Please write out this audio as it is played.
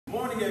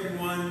morning,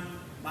 everyone.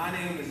 My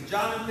name is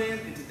Jonathan,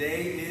 and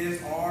today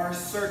is our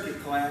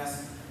circuit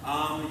class.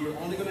 You're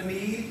only going to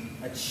need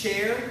a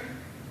chair,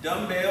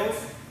 dumbbells.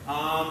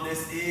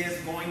 This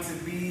is going to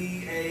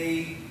be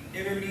an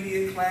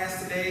intermediate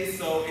class today,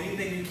 so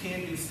anything you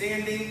can do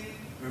standing.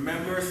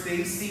 Remember,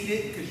 stay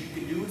seated because you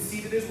can do it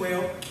seated as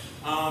well.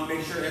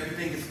 Make sure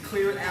everything is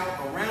cleared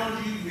out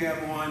around you. You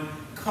have on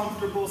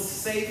comfortable,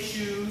 safe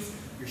shoes.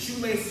 Your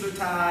shoelaces are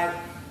tied.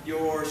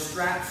 Your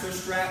straps are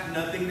strapped.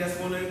 Nothing that's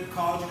going to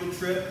cause you to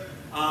trip.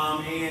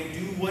 And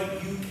do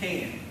what you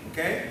can.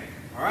 Okay?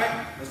 All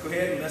right. Let's go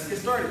ahead and let's get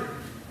started.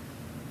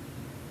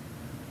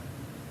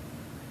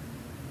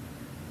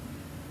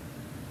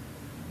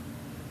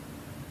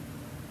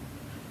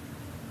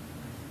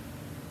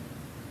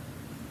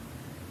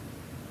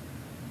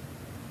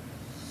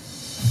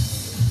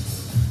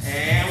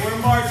 And we're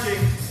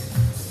marching.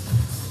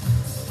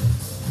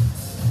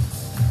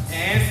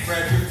 And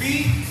spread your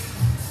feet.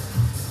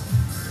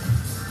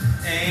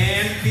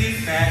 And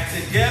feet back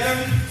together.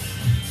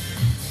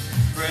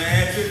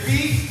 Spread your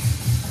feet.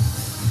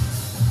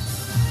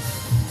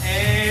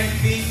 And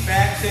feet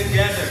back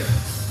together.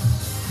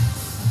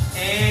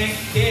 And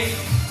kick.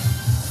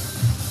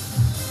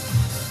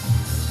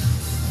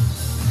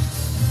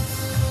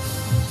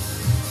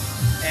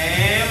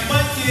 And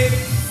butt kick.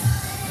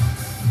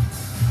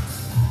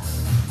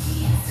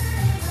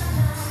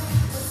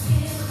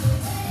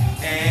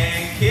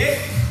 And kick.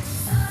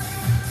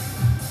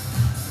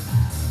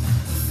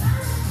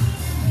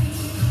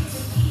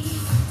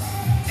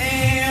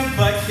 And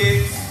butt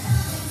kicks.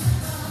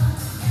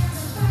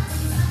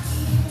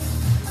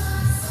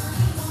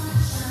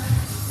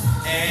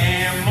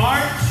 And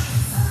march.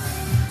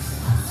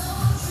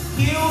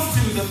 Heels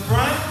to the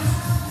front.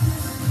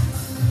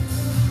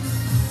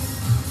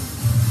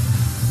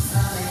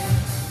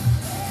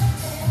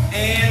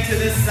 And to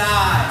the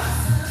side.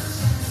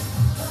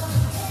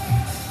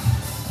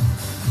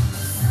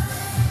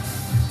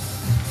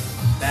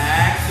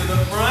 Back to the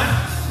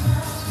front.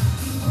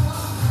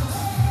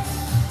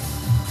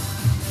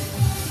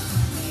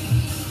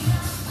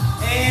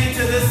 And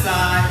to the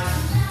side.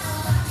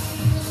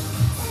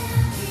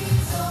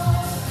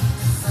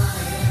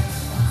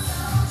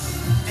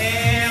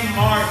 And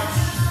march.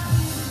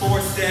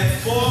 4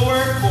 steps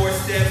forward, 4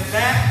 steps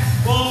back,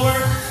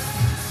 forward,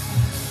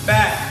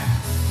 back,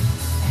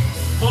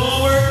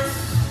 forward,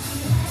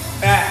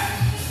 back,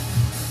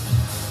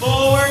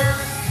 forward,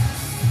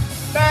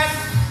 back,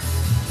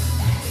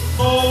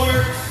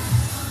 forward,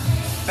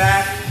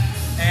 back,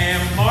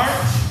 and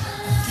march.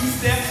 2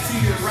 steps to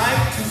your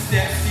right, 2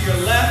 steps to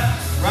your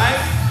left,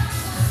 right,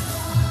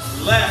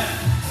 left,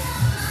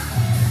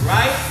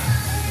 right,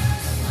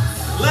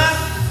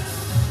 left,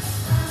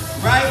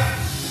 right,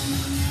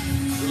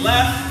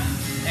 left,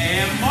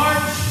 and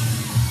march.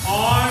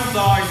 Arms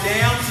are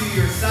down to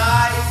your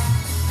sides,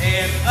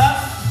 and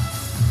up,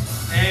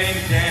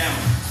 and down,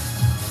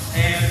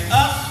 and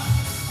up,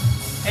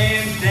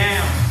 and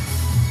down,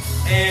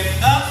 and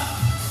up,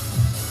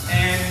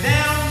 and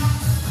down,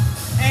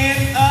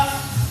 and up,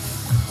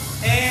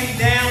 and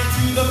down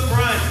to the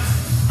front.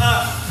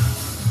 Up,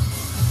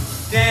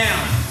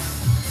 down,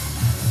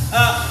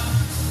 up,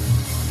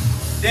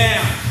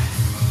 down,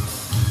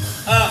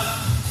 up,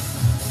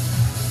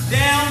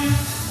 down,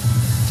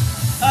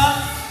 up,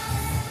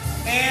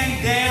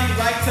 and down,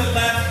 right to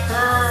left,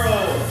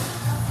 curl.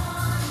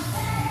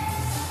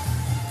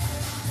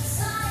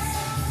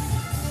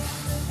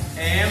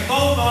 And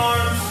both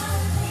arms.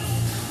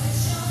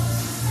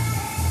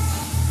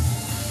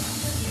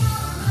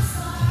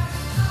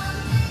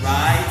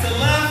 Right to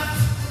left.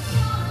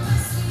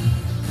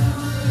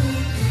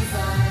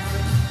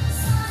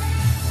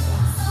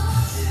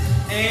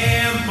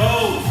 And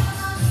both.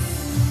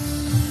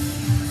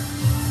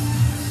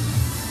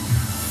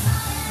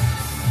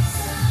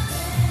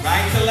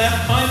 Right to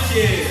left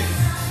punches.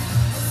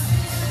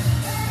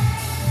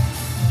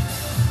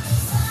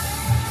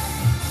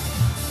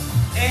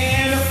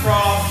 And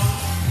across.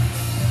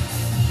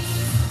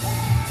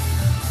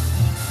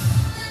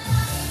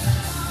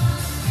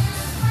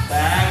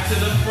 Back to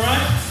the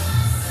front.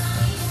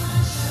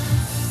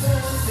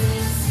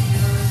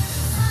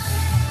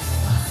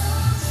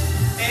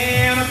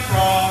 And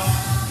across.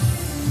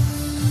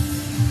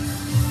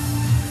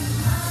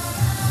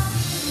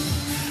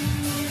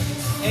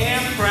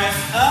 And press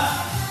up.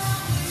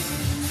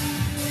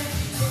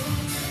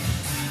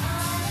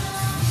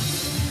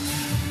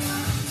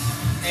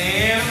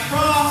 And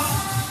across.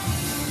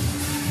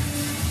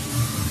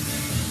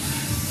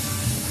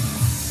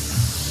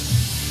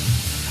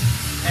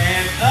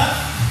 And up.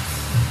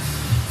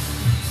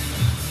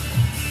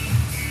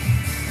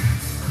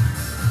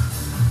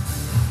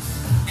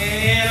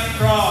 And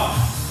across.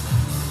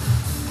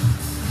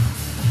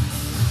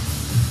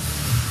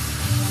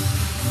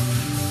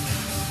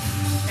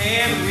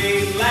 And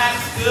relax,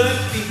 good,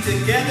 feet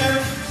together,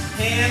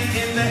 hands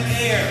in the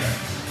air,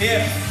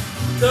 hips,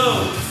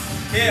 toes,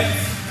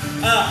 hips,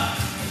 up,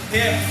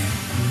 hips,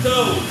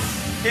 toes,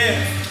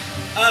 hips,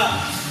 up,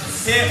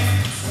 hips,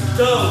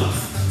 toes,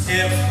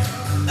 hips,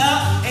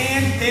 up,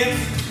 and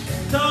hips,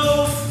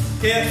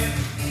 hips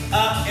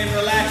up and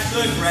relax.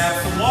 Good.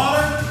 Grab some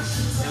water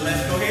and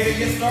let's go ahead and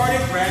get started.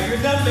 Grab your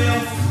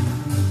dumbbells.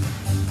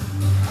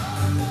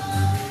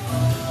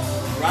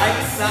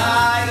 Right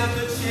side of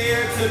the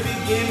chair to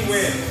begin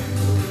with.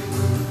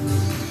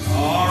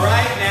 All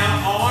right,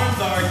 now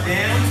arms are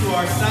down to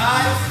our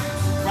sides.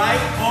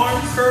 Right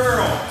arm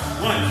curl.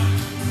 1,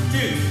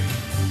 2,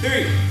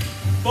 3,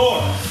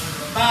 4,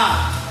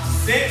 5,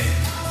 6,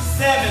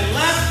 7.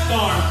 Left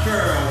arm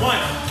curl. 1,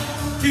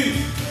 2,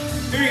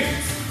 3,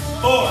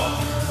 4,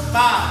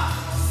 5,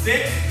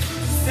 6,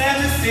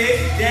 7. Sit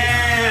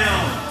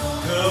down.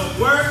 Good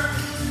work.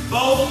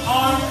 Both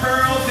arm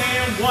curls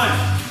and 1,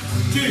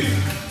 2,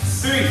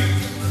 3,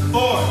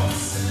 4,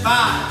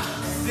 5,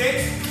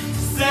 6,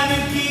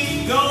 7.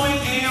 Keep going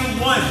and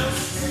 1,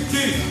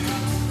 2,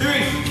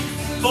 3,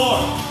 4,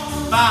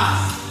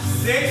 5,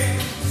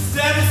 6,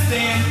 7.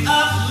 Stand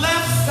up.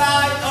 Left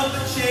side of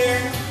the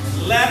chair.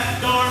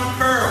 Left arm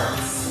curl.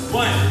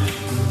 1,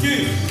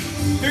 2,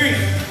 3,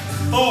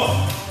 4,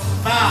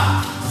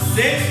 5,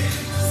 6,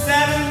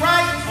 7.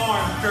 Right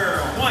arm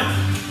curl. 1,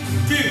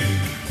 2,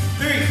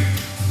 3,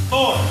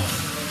 4,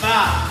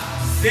 5,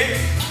 6,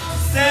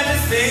 7.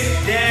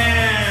 Sit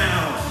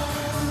down.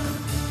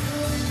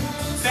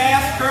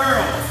 Fast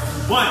curls.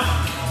 1,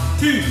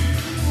 2,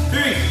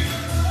 3,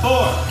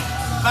 4,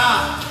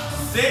 5,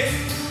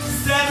 6,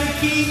 7.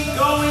 Keep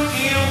going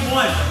and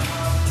 1,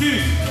 2,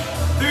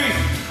 3,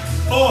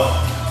 4,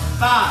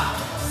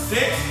 5,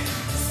 6,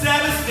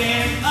 7.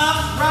 Stand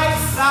up. Right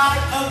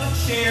side of the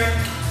chair.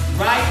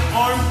 Right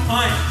arm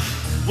punch.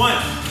 1,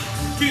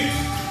 2,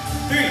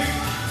 3,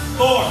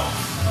 4,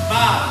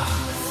 5,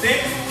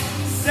 6,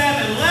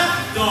 7.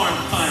 Left arm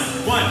punch.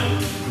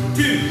 1,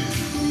 2,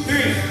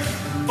 3,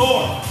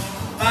 4,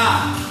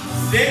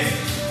 5, 6,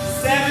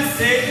 7.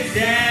 Sit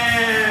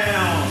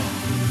down.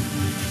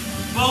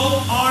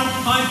 Both arm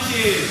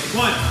punches.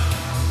 1,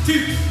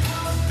 2,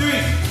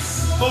 3,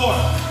 4,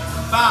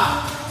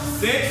 5,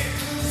 6,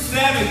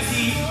 7.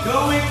 Keep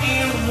going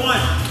and 1,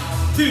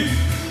 2,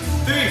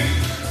 3,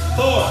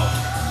 4,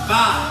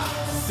 5,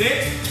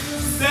 6,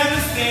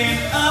 7. Stand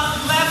up.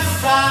 Left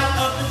side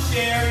of the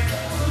chair.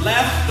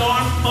 Left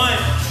arm punch.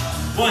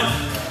 1,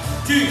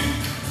 2,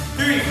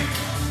 3,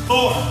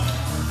 4,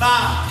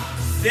 5,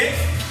 6,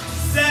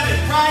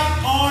 7. Right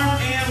arm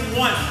and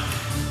 1,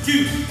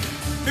 2,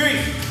 3,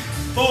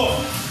 4,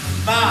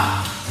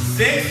 5,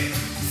 6,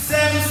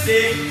 7.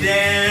 Sit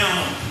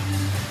down.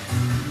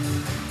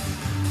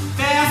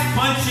 Fast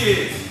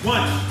punches.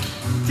 1,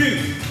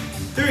 2,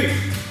 3,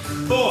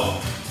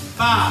 4,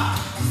 5,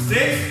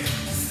 6,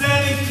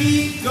 7.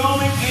 Keep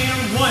going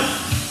and 1,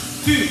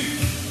 2,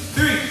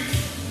 3,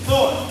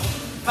 4,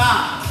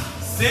 5,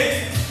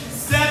 6,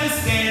 7.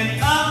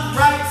 Stand up.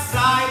 Right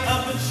side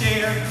of the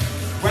chair.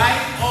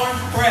 Right arm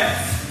press.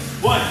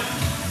 1,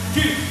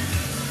 2,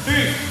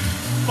 3,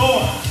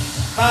 4,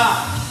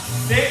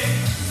 5, 6,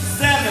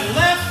 7.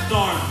 Left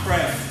arm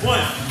press. 1,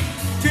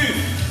 2,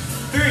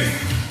 3,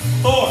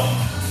 4,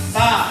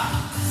 5,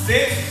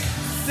 6,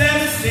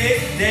 7.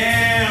 Sit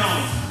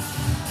down.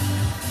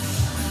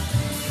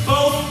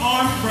 Both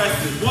arm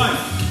presses. 1,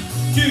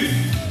 2,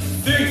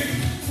 3,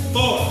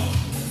 4,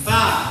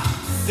 5,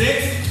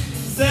 6,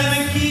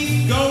 7.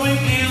 Keep going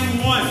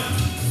and 1,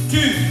 2,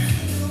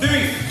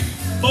 3,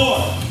 4,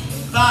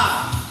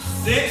 5,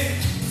 6,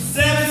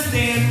 7.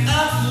 Stand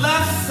up.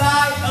 Left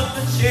side of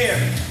the chair.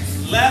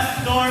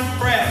 Left arm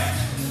press.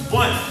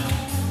 1,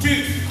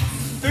 2,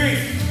 3,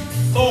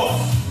 4,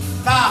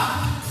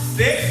 5,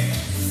 6,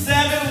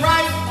 7.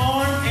 Right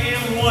arm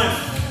and 1,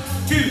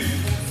 2,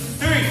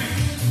 3,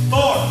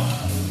 4,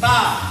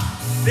 5,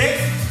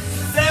 6,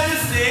 7.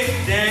 Sit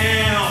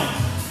down.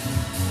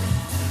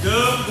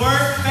 Good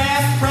work.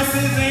 Fast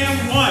presses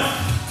and 1,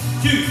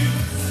 2,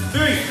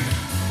 3,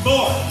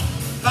 4,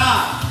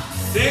 5,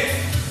 6,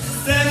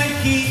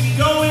 7. Keep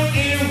going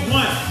and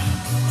 1,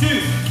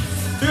 2,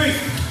 3,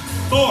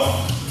 4,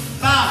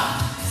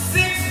 5,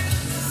 6,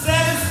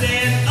 7.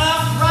 Stand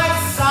up. Right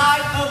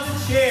side of the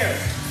chair.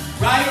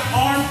 Right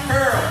arm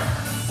curl.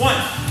 1,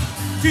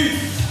 2,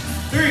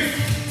 3,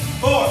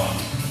 4,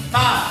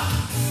 5,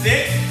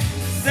 6,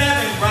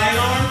 7. Right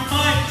arm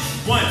punch.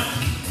 1,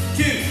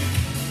 2,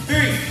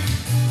 3,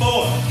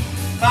 4,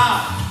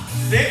 5,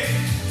 6,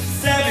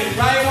 7.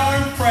 Right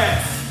arm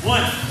press.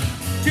 1,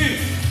 2,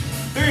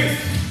 3,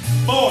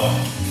 4,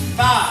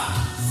 5,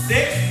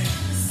 6,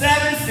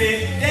 7.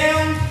 Sit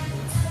down.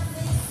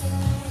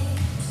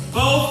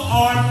 Both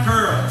arm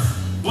curls.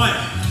 1,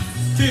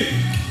 2,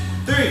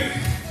 3,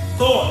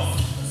 4,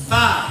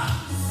 5,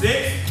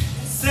 6,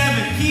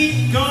 7.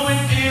 Keep going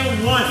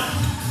and 1,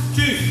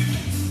 2,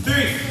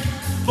 3,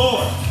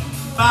 4,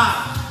 5,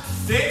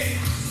 6,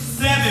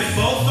 7.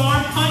 Both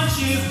arm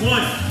punches.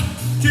 1,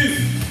 2,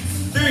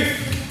 3,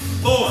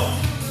 4,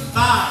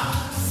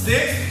 5,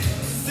 6,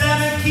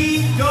 7.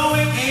 Keep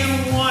going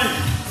and 1,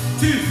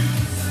 2,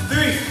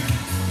 3,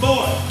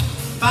 4,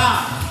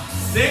 5,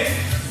 6,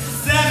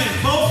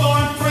 7. Both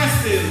arm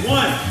presses.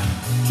 1,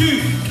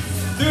 2,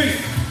 3,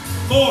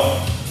 4,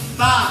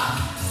 5,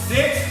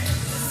 6,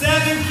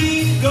 7.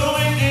 Keep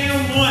going and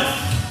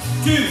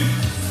 2,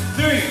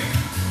 3,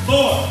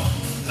 4,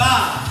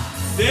 5,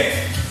 6,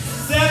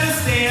 7.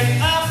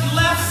 Stand up,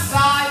 left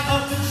side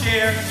of the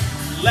chair.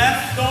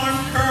 Left arm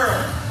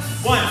curl.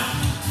 1,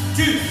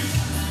 2,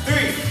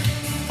 3,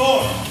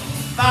 4,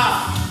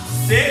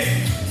 5, 6,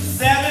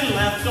 7.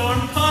 Left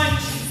arm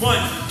punch. 1,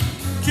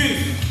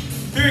 2,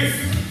 3,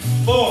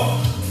 4,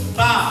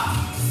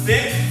 5,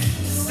 6,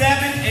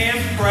 7.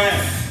 And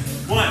press.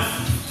 1,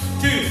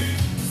 2,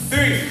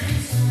 3,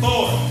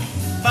 4,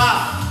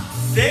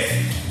 5, 6,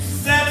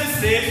 7.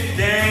 Sit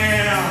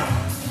down.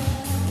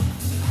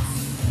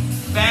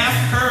 Fast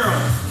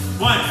curls.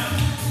 1,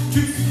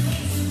 2,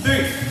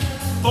 3,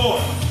 4,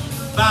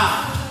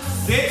 5,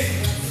 6,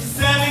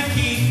 7.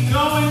 Keep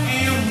going.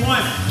 And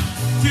 1,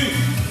 2,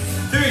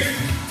 3,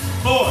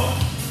 4,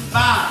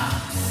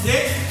 5,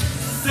 6,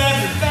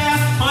 7.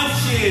 Fast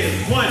punches.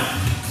 1,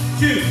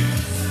 2,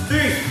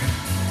 3,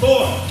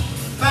 4,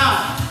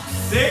 5,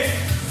 6,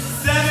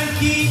 7.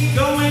 Keep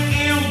going.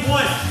 And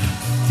 1,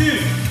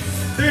 2,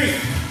 3,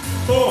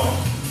 4,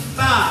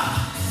 5,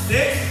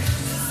 6,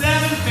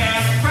 7.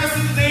 Fast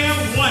presses.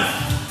 And 1,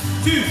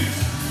 2,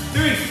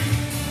 3,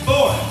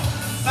 4,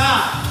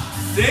 5,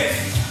 6,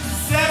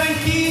 7.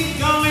 Keep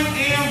going.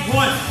 And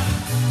 1,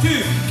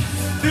 2,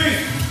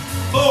 3,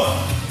 4,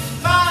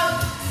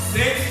 5,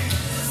 6,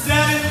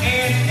 7.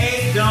 And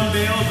 8.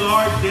 Dumbbells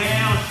are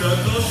down. Shrug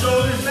those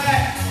shoulders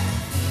back.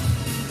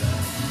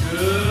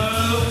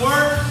 Good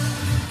work.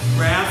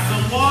 Grab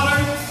some water.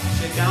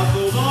 Check out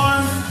those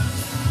arms.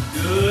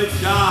 Good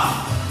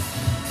job.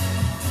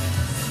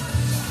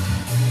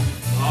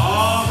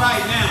 All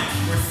right, now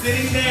we're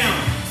sitting down.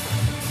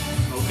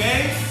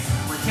 Okay?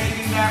 We're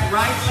taking that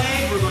right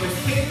leg. We're going to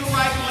kick the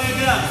right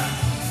leg up.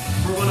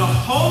 We're going to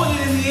hold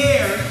it in the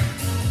air,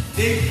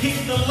 then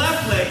kick the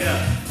left leg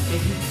up.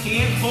 If you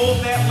can't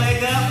hold that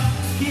leg up,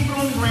 keep it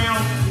on the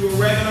ground. Do a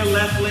regular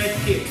left leg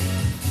kick.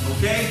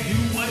 Okay? Do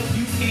what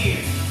you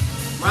can.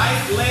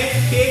 Right leg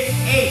kick.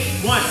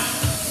 8. 1,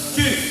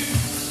 2,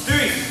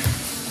 3,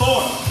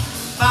 4,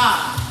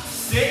 5,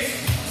 6,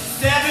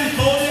 7.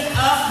 Hold it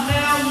up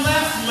now.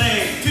 Left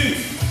leg. 2,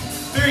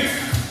 3,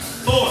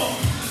 4,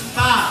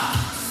 5,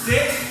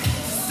 6,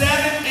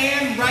 7.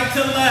 And right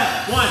to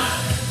left. 1,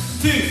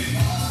 2,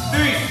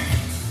 3,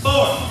 4,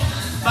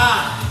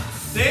 5,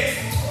 6,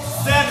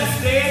 7.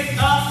 Stand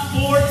up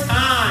 4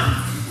 times.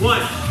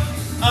 1,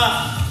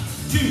 up,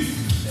 2,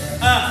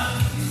 up,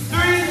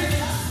 3,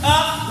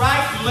 up.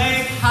 Right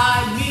leg,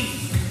 high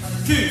knee.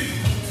 2,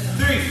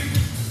 3,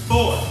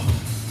 4,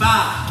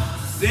 5,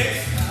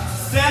 6,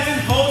 7.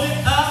 Hold it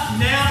up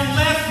now.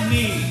 Left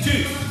knee.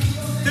 2,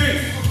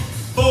 3,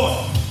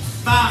 4,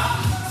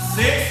 5,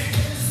 6,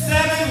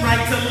 7.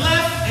 Right to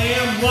left.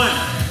 And 1,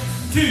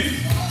 2,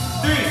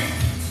 3,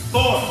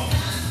 4,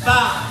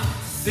 5,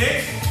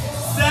 6,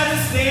 7.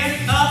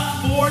 Stand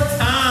up 4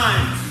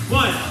 times.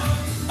 1,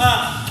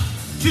 up,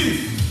 2,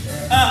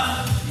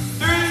 up,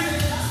 3,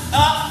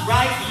 up.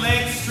 Right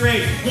leg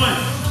straight. 1,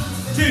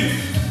 2,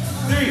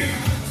 3,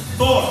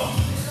 4,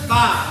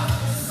 5,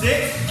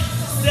 6,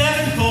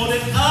 7. Hold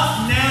it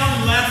up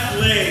now. Left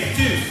leg.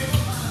 2,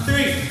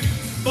 3,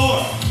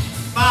 4,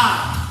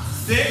 5,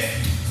 6,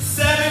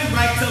 7.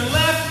 Right to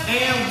left.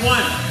 And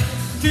 1,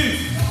 2,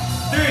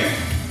 3,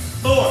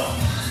 4,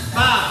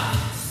 5,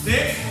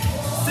 6,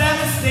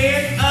 7.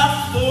 Stand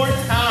up 4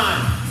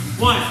 times.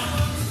 1,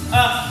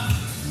 up,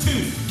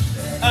 2,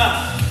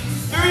 up,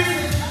 3,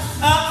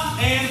 up,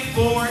 and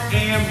 4,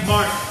 and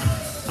march.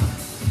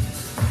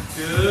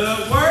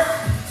 Good work.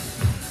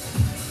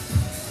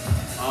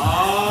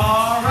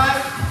 All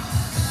right.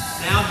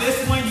 Now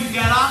this one you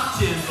got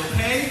options,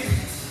 okay?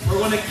 We're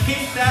going to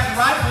kick that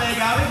right leg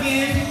out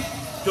again.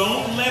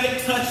 Don't let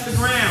it touch the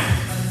ground.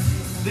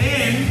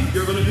 Then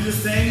you're going to do the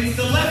same with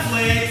the left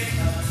leg.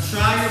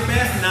 Try your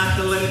best not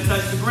to let it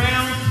touch the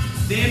ground.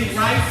 Then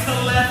right to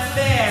left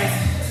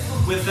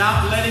fast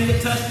without letting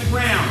it touch the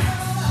ground.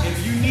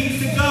 If you need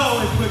to go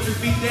and put your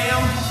feet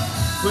down,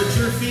 put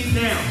your feet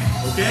down,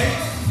 okay?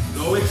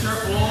 Go at your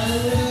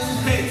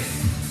own pace.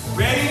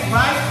 Ready?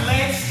 Right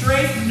leg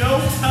straight, no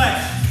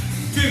touch.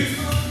 2,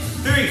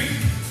 3,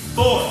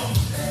 4,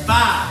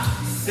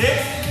 5,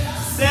 6,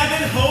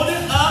 7. Hold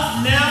it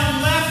up.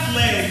 Now left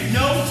leg,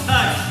 no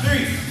touch.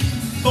 3,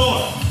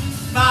 4,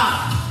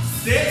 5,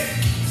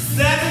 6,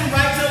 7.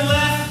 Right to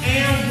left.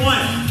 And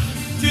 1,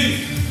 2,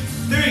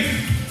 3,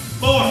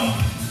 4,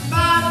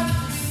 5,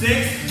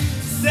 6,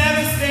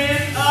 7.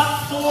 Stand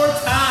up 4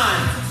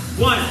 times.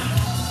 1,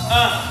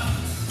 up,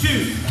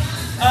 2,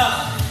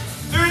 up,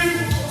 3,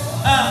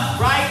 up.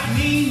 Right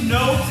knee,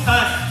 no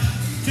touch.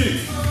 2,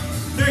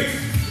 3,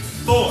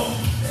 4,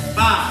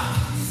 5,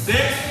 6,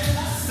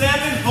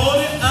 7.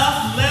 Hold it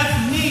up.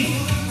 Left knee.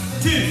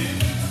 2,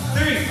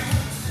 3,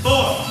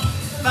 4,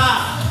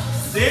 5,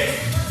 6,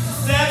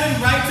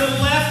 7. Right to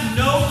left,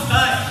 no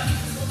touch.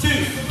 2,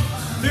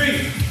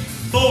 3,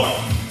 4,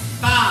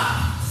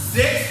 5,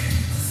 6,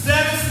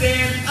 7.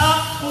 Stand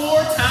up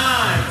 4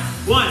 times.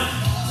 1,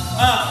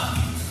 up,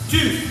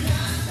 2,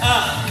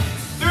 up,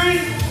 3,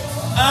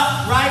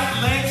 up. Right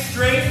leg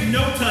straight,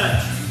 no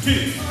touch.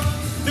 2,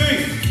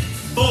 3,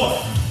 4,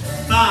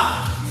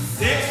 5,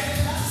 6,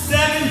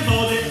 7.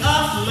 Hold it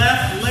up.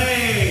 Left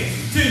leg.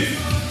 2,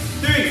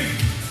 3,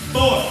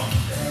 4,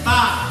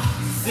 5,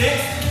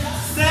 6,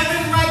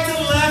 7. Right to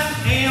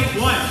left. And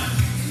 1,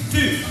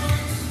 2,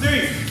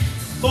 3,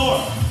 4,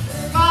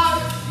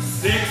 5,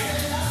 6,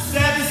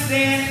 7.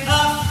 Stand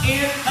up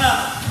and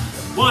up.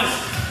 1,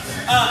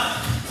 up,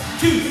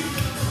 2,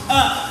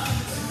 up,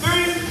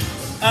 3,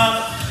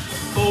 up,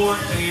 4,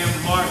 and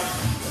march.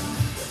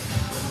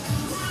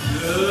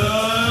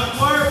 Good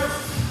work.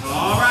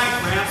 All right,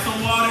 grab some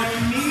water if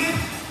you need it.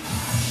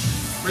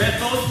 Spread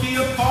those feet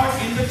apart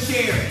in the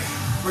chair.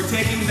 We're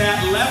taking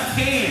that left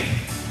hand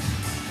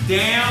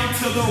down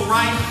to the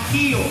right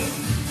heel.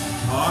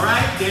 All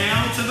right,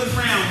 down to the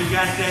ground. We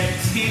got that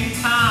 10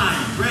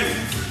 times. Ready?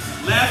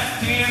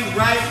 Left hand,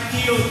 right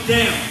heel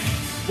down.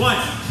 1,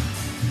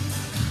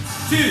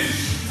 2,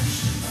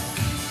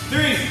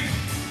 3,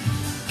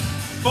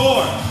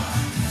 4,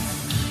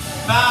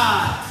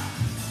 5,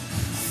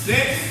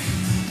 6,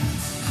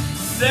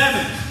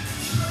 7,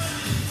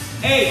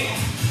 8,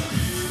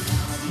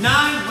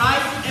 9.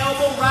 Right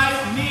elbow, right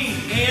knee.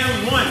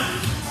 And 1,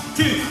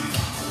 2,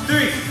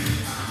 3,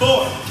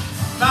 4,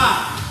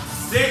 5,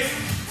 6,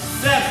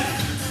 7,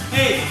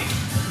 8,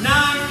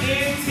 9,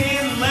 and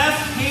 10.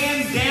 Left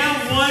hand down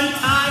 1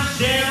 time,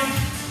 down,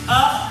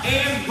 up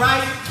and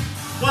right,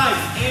 twice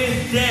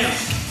and down,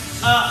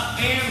 up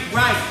and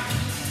right,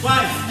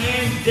 twice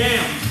and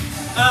down,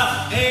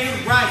 up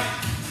and right,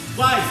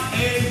 twice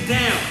and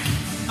down,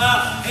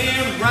 up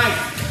and right,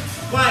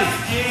 twice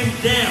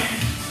and down,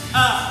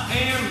 up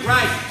and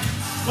right,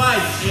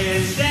 twice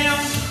and down,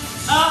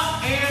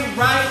 up and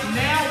right.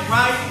 Now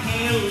right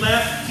hand,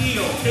 left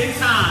heel, 10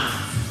 times.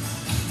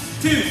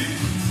 2,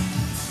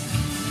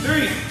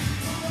 3,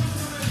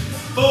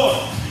 4,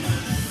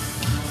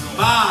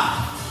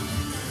 5,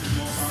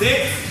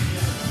 6,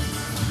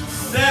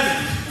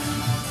 7,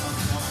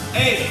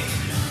 8,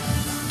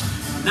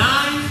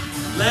 9.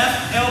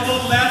 Left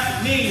elbow,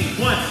 left knee.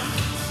 1,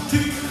 2,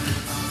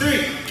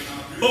 3,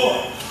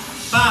 4,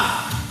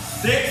 5,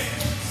 6,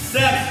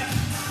 7,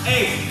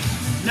 8,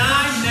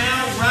 9.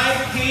 Now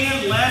right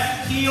hand,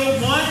 left heel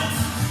once.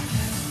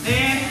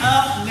 And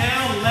up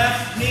now,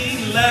 left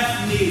knee,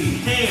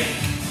 hand.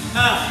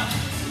 Up,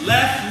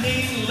 left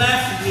knee,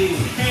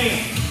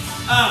 hand.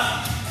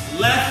 Up,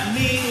 left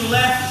knee,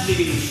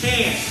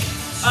 hand.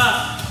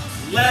 Up,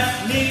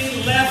 left knee,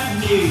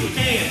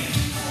 hand.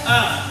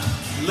 Up,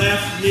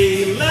 left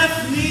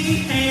knee,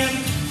 hand.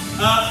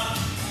 Up,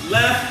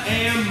 left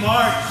and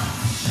march.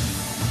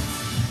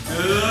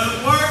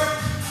 Good work.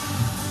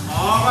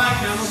 All right,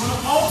 now we're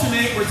going to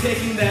alternate. We're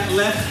taking that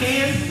left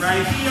hand,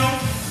 right heel,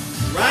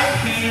 right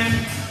hand,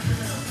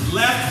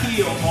 left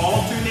heel.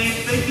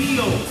 Alternate the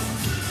heels.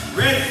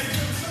 Ready?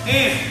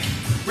 And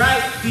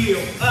right heel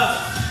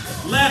up,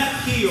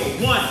 left heel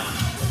 1,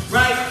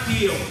 right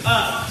heel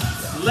up,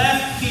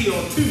 left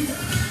heel 2,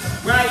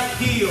 right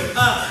heel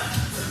up,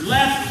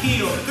 left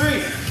heel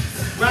 3,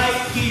 right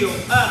heel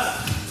up,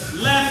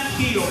 left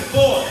heel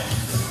 4,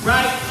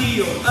 right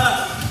heel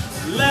up,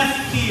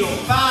 left heel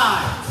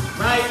 5,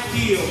 right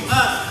heel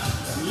up,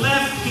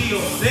 left heel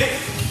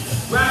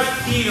 6, right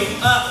heel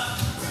up,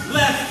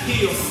 left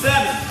heel 7,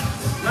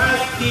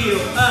 right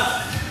heel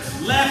up,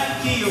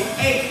 left heel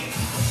 8,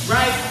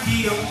 right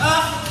heel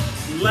up,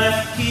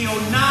 left heel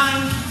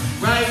 9,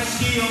 right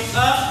heel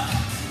up,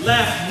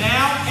 left.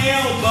 Now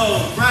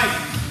elbow, right,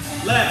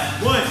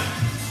 left. 1,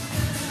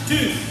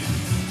 2,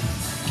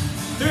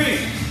 3,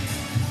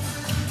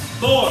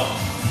 4,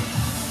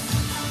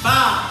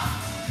 5,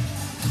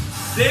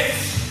 6,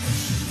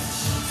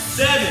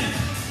 7,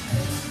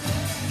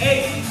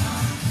 8,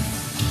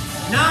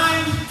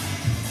 9,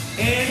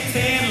 and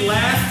 10.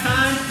 Last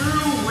time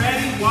through.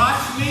 Ready?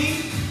 Watch me.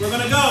 We're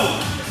going to go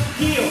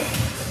heel,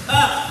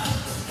 up,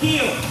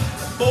 heel,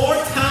 4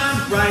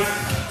 times, right,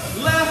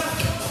 left,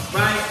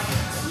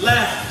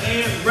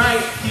 and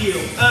right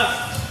heel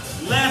up,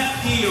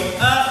 left heel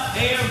up,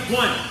 and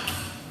 1,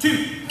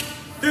 2,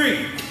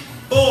 3,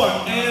 4,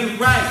 and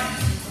right,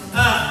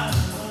 up,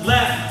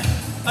 left,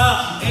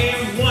 up,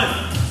 and 1,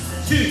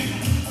 2,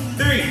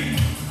 3,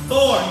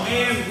 4,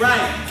 and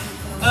right,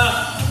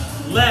 up,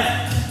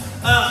 left,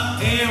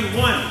 up, and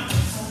 1,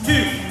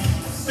 2,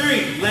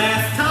 3.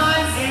 Last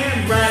time,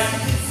 and right,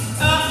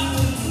 up,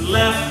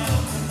 left,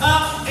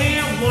 up,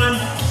 and 1,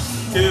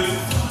 2,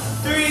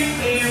 3,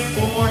 and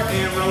 4,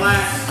 and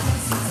relax.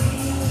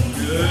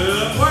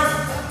 Good work.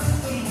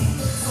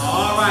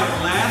 All right,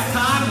 last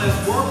time, let's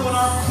work on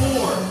our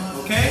core,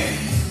 okay?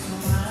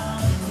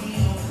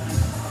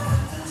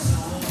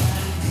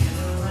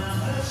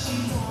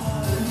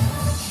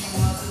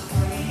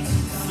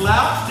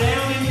 Slouch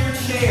down in your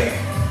chair.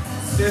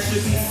 There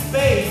should be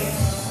space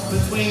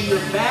between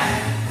your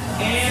back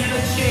and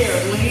the chair.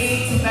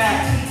 Lean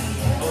back,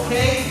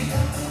 okay?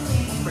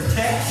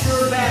 Protect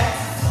your back.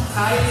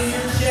 Tighten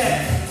your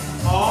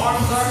chest.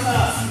 Arms are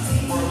up.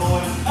 We're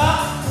going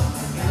up,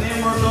 and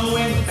then we're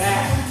going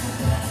back.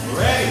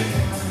 Ready?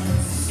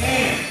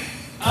 And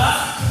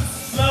up,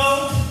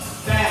 slow,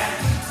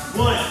 back.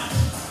 1,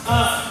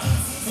 up,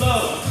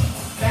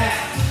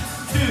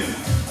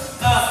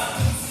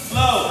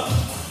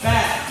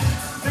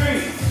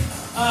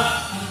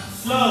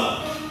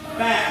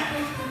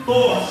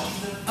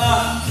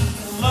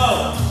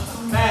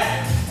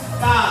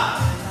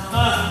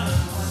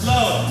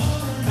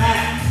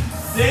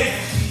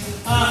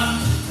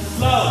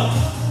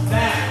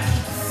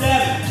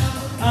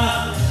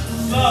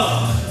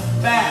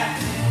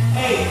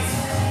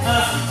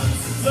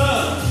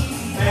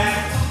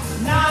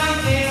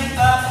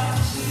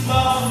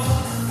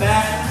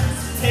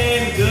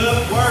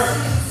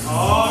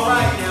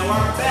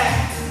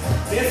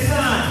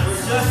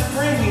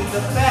 feet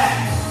to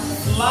back,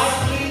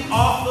 slightly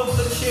off of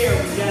the chair.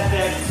 We got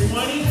that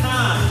 20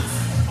 times.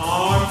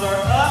 Arms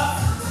are up,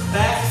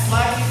 back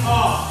slightly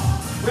off.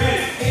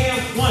 Ready,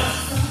 and 1,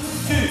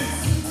 2,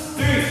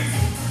 3,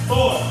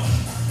 4,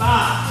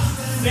 5,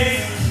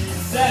 6,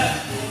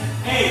 7,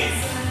 8,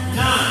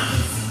 9,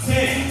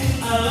 10,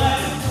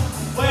 11,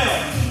 12,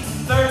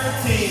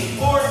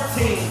 13,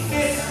 14,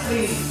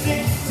 15,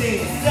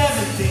 16,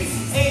 17,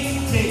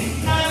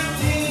 18,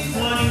 19,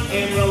 20,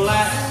 and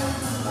relax.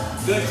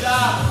 Good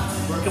job.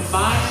 We're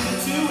combining the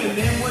two, and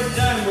then we're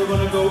done. We're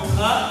going to go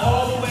up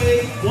all the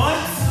way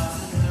once,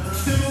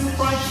 2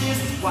 crunches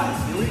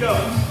twice. Here we go.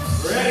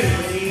 Ready?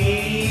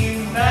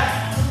 Lean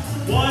back.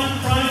 1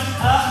 crunch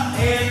up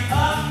and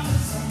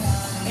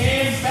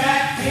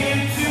back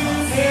and 2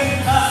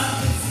 and up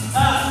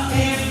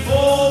and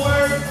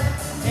forward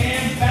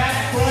and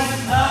back. Crunch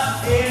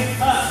up and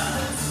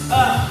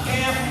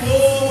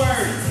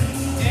forward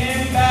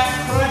and back.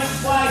 Crunch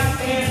twice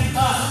and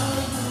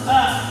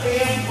up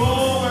and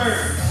forward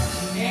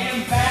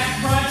and back.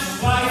 Crunch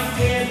twice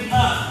and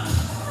up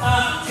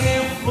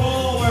and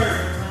forward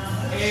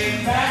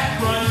and back.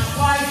 Crunch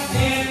twice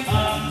and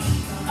up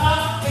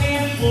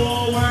and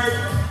forward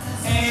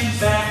and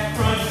back.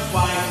 Crunch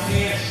twice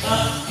and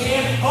up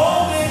and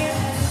hold it.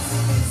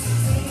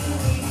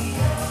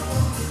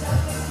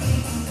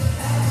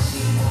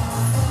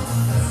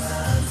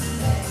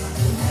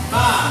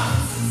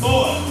 5, 4,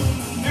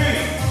 3,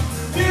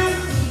 2,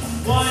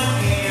 1,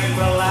 and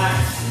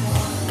relax.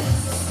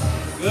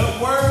 Good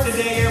work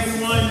today,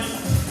 everyone.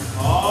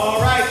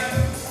 All right.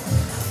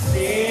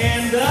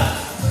 Stand up.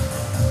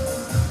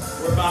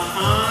 We're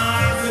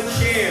behind the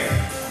chair.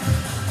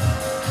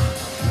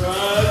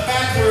 Shrug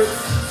backwards.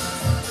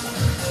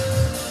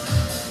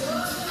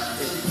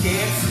 If you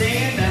can't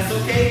stand, that's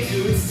okay. Do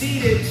it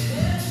seated.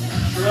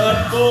 Shrug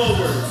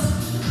forwards.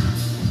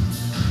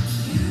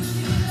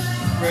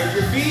 Spread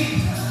your feet.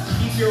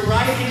 Keep your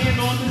right hand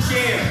on the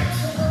chair.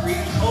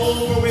 Reach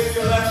over with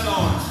your left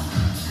arm.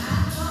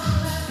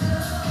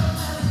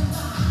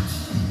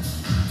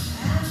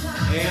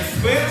 And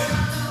switch.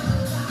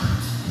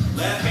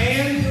 Left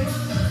hand,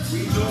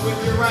 reach over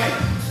with your right.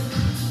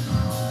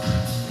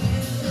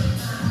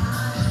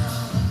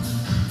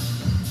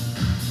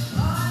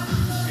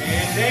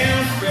 And down,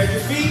 spread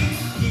your feet.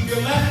 Keep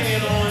your left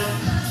hand on.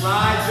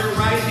 Slide your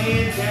right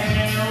hand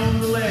down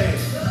the leg.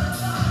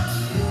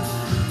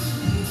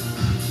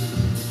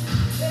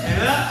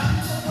 And up.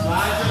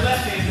 Slide your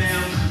left hand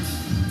down.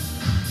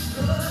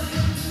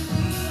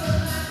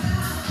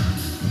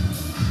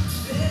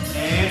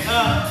 And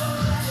up.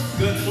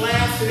 Good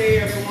class today,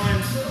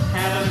 everyone.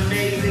 Have an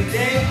amazing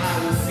day.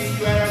 I will see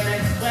you at our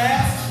next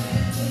class.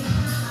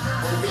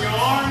 Open your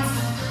arms.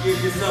 Give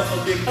yourself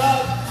a big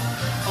hug.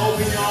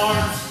 Open your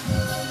arms.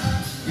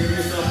 Give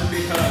yourself a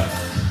big hug.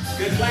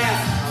 Good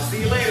class.